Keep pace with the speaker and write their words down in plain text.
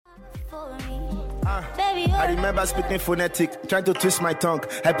I remember speaking phonetic, trying to twist my tongue.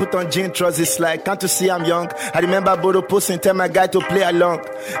 I put on jean trousers like, can't you see I'm young? I remember Bodo posting, tell my guy to play along.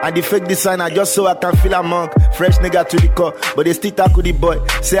 And the fake designer just so I can feel among. Fresh nigga to the core, but they still tackle the boy.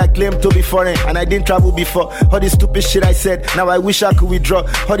 Say I claim to be foreign, and I didn't travel before. All the stupid shit I said, now I wish I could withdraw.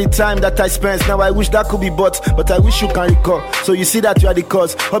 All the time that I spent, now I wish that could be bought. But I wish you can recall. So you see that you are the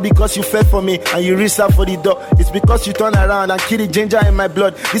cause. Or because you fell for me, and you reached out for the door. It's because you turn around and kill the ginger in my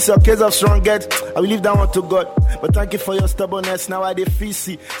blood. This is a case of strong head. I will leave that one to God. But thank you for your stubbornness. Now I dey feel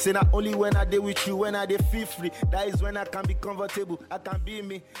see. Say not only when I dey with you, when I dey feel free. That is when I can be comfortable. I can be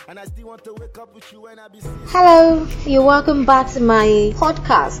me. And I still want to wake up with you when I be sick. Hello, you're welcome back to my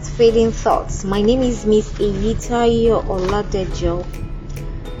podcast, Fading Thoughts. My name is Miss Eyitayo Oladejo.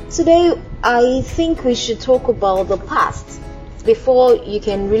 Today, I think we should talk about the past. Before you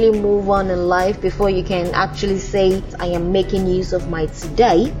can really move on in life, before you can actually say, I am making use of my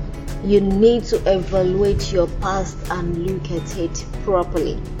today, you need to evaluate your past and look at it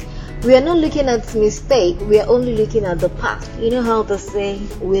properly. We are not looking at mistake, we are only looking at the past. You know how they say,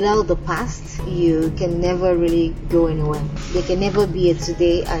 without the past, you can never really go anywhere. There can never be a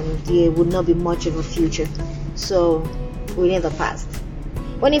today and there would not be much of a future. So, we need the past.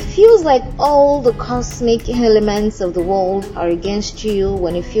 When it feels like all the cosmic elements of the world are against you,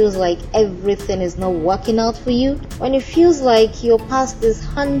 when it feels like everything is not working out for you, when it feels like your past is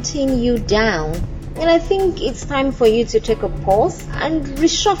hunting you down, and I think it's time for you to take a pause and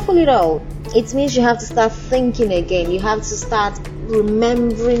reshuffle it all. It means you have to start thinking again. You have to start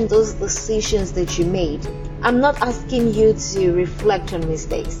remembering those decisions that you made. I'm not asking you to reflect on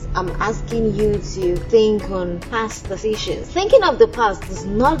mistakes. I'm asking you to think on past decisions. Thinking of the past does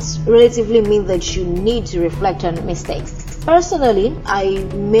not relatively mean that you need to reflect on mistakes. Personally, I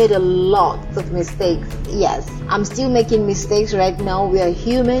made a lot of mistakes. Yes, I'm still making mistakes right now. We are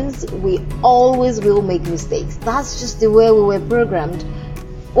humans. We always will make mistakes. That's just the way we were programmed.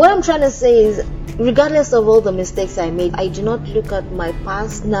 What I'm trying to say is, regardless of all the mistakes I made, I do not look at my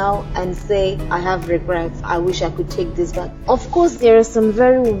past now and say, I have regrets, I wish I could take this back. Of course, there are some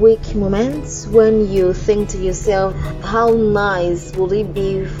very weak moments when you think to yourself, how nice would it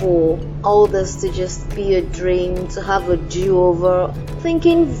be for all this to just be a dream, to have a do-over.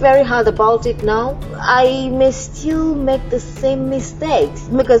 Thinking very hard about it now, I may still make the same mistakes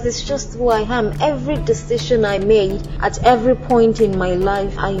because it's just who I am. Every decision I made at every point in my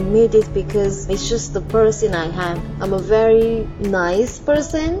life, I made it because it's just the person I am. I'm a very nice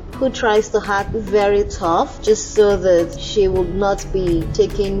person who tries to act very tough just so that she would not be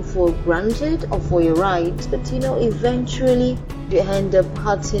taken for granted or for a ride. But eventually you end up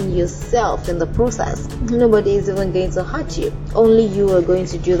hurting yourself in the process. Nobody is even going to hurt you. Only you are going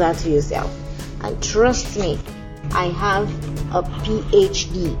to do that to yourself. And trust me, I have a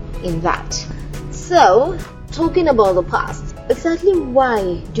PhD in that. So, talking about the past, exactly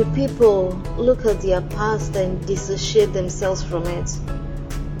why do people look at their past and dissociate themselves from it?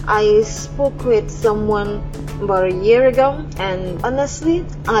 I spoke with someone about a year ago, and honestly,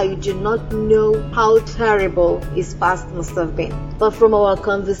 I do not know how terrible his past must have been. But from our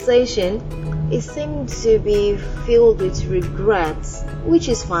conversation, it seemed to be filled with regrets, which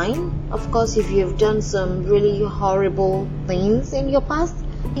is fine. Of course, if you've done some really horrible things in your past,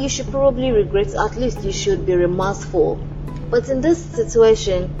 you should probably regret, at least you should be remorseful. But in this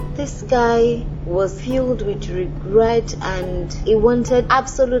situation, this guy was filled with regret and he wanted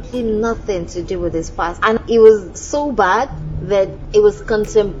absolutely nothing to do with his past. And it was so bad that he was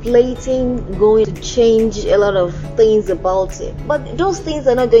contemplating going to change a lot of things about it. But those things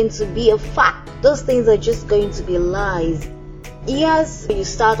are not going to be a fact. Those things are just going to be lies. Yes, you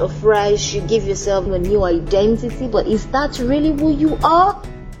start afresh, you give yourself a new identity, but is that really who you are?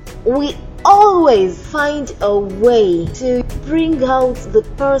 We always find a way to bring out the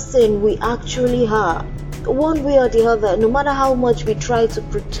person we actually are. One way or the other, no matter how much we try to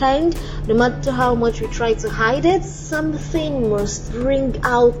pretend, no matter how much we try to hide it, something must bring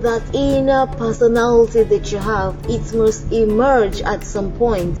out that inner personality that you have. It must emerge at some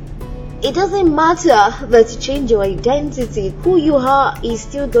point. It doesn't matter that you change your identity. Who you are is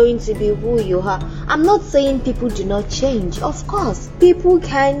still going to be who you are. I'm not saying people do not change. Of course, people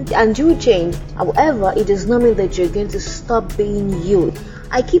can and do change. However, it does not mean that you're going to stop being you.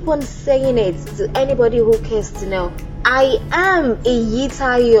 I keep on saying it to anybody who cares to know. I am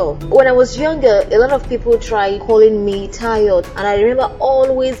Iyitayo. When I was younger, a lot of people tried calling me Tayo, and I remember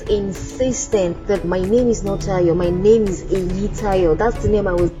always insisting that my name is not Tayo, my name is Iyitayo. That's the name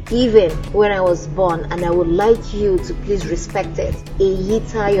I was given when I was born, and I would like you to please respect it.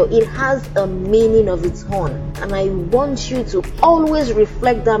 Iyitayo. It has a meaning of its own, and I want you to always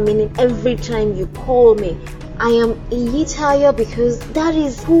reflect that meaning every time you call me. I am Iyitayo because that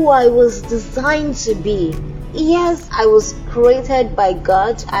is who I was designed to be. Yes, I was created by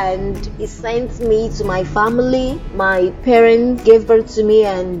God, and He sent me to my family. My parents gave birth to me,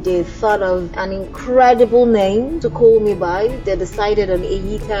 and they thought of an incredible name to call me by. They decided on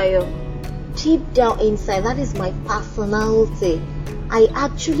Iyitayo. Deep down inside, that is my personality. I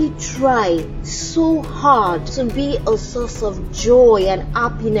actually try so hard to be a source of joy and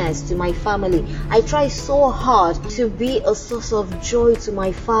happiness to my family. I try so hard to be a source of joy to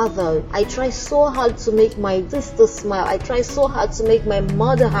my father. I try so hard to make my sister smile. I try so hard to make my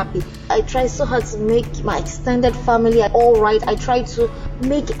mother happy. I try so hard to make my extended family all right. I try to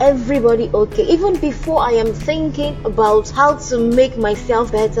make everybody okay. Even before I am thinking about how to make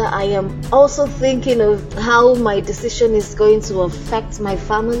myself better, I am also thinking of how my decision is going to affect my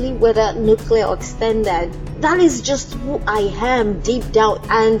family, whether nuclear or extended. That is just who I am deep down,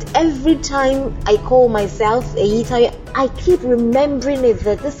 and every time I call myself Iyitayo, I keep remembering it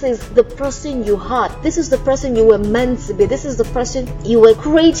that this is the person you are. This is the person you were meant to be. This is the person you were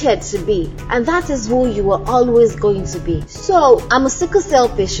created to be, and that is who you are always going to be. So I'm a sickle cell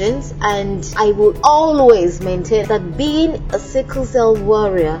patient, and I will always maintain that being a sickle cell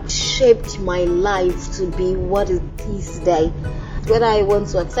warrior shaped my life to be what it is today. Whether I want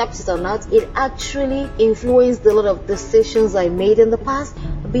to accept it or not, it actually influenced a lot of decisions I made in the past.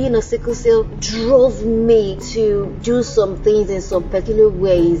 Being a sickle cell drove me to do some things in some particular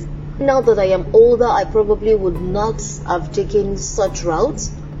ways. Now that I am older, I probably would not have taken such routes,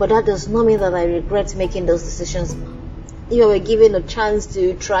 but that does not mean that I regret making those decisions. If I were given a chance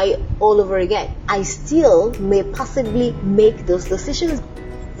to try all over again, I still may possibly make those decisions.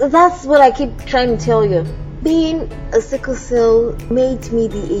 That's what I keep trying to tell you. Being a sickle cell made me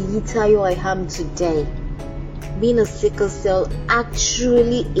the Iyitayo I am today. Being a sickle cell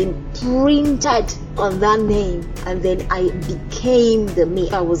actually imprinted on that name, and then I became the me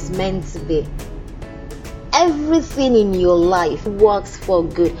I was meant to be. Everything in your life works for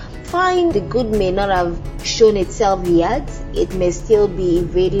good. Fine, the good may not have shown itself yet. It may still be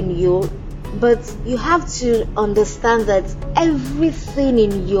evading you. But you have to understand that everything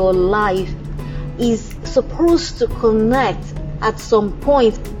in your life is supposed to connect at some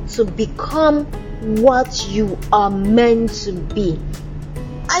point to become what you are meant to be.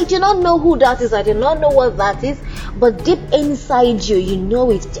 I do not know who that is. I do not know what that is. But deep inside you, you know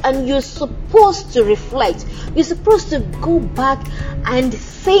it. And you're supposed to reflect. You're supposed to go back and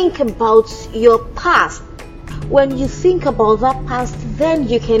think about your past. When you think about that past, then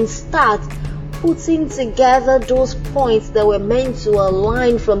you can start putting together those points that were meant to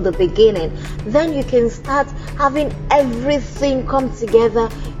align from the beginning. Then you can start having everything come together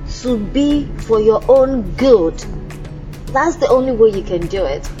to be for your own good. That's the only way you can do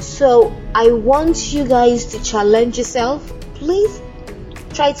it. So I want you guys to challenge yourself. Please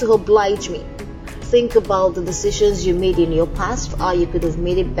try to oblige me. Think about the decisions you made in your past, how you could have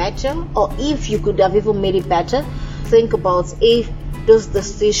made it better, or if you could have even made it better. Think about if those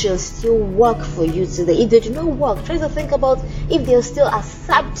decisions still work for you today. If they do not work, try to think about if they're still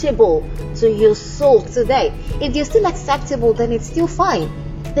acceptable to your soul today. If they're still acceptable, then it's still fine.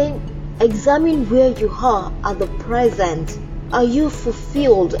 Then examine where you are at the present. Are you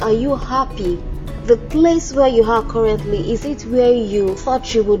fulfilled? Are you happy? The place where you are currently, is it where you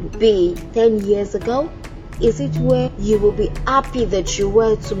thought you would be 10 years ago? Is it where you will be happy that you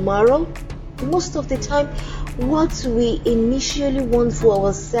were tomorrow? Most of the time, what we initially want for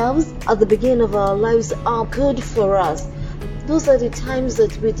ourselves at the beginning of our lives are good for us. Those are the times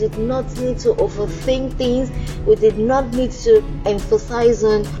that we did not need to overthink things. We did not need to emphasize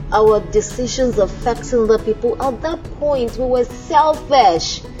on our decisions affecting other people. At that point, we were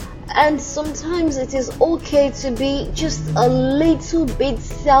selfish. And sometimes it is okay to be just a little bit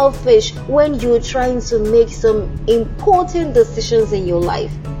selfish when you're trying to make some important decisions in your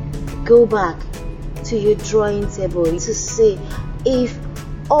life. Go back to your drawing table to see if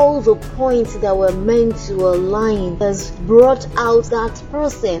all the points that were meant to align has brought out that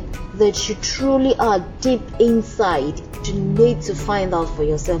person that you truly are deep inside. You need to find out for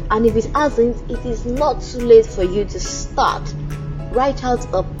yourself. And if it hasn't, it is not too late for you to start. Write out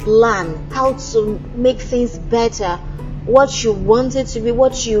a plan, how to make things better, what you wanted to be,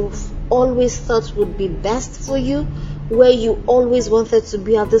 what you've always thought would be best for you. where you always wanted to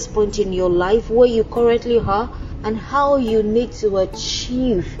be at this point in your life, where you currently are, and how you need to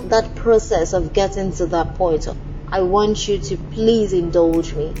achieve that process of getting to that point. I want you to please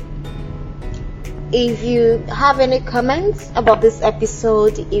indulge me. If you have any comments about this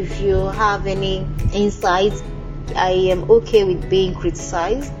episode, if you have any insights, I am okay with being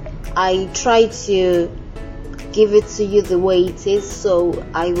criticized. I try to give it to you the way it is, so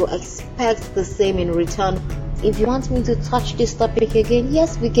I will expect the same in return. If you want me to touch this topic again,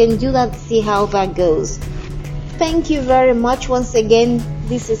 yes, we can do that, see how that goes. Thank you very much once again.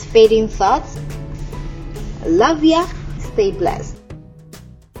 This is Fading Thoughts. Love ya. Stay blessed.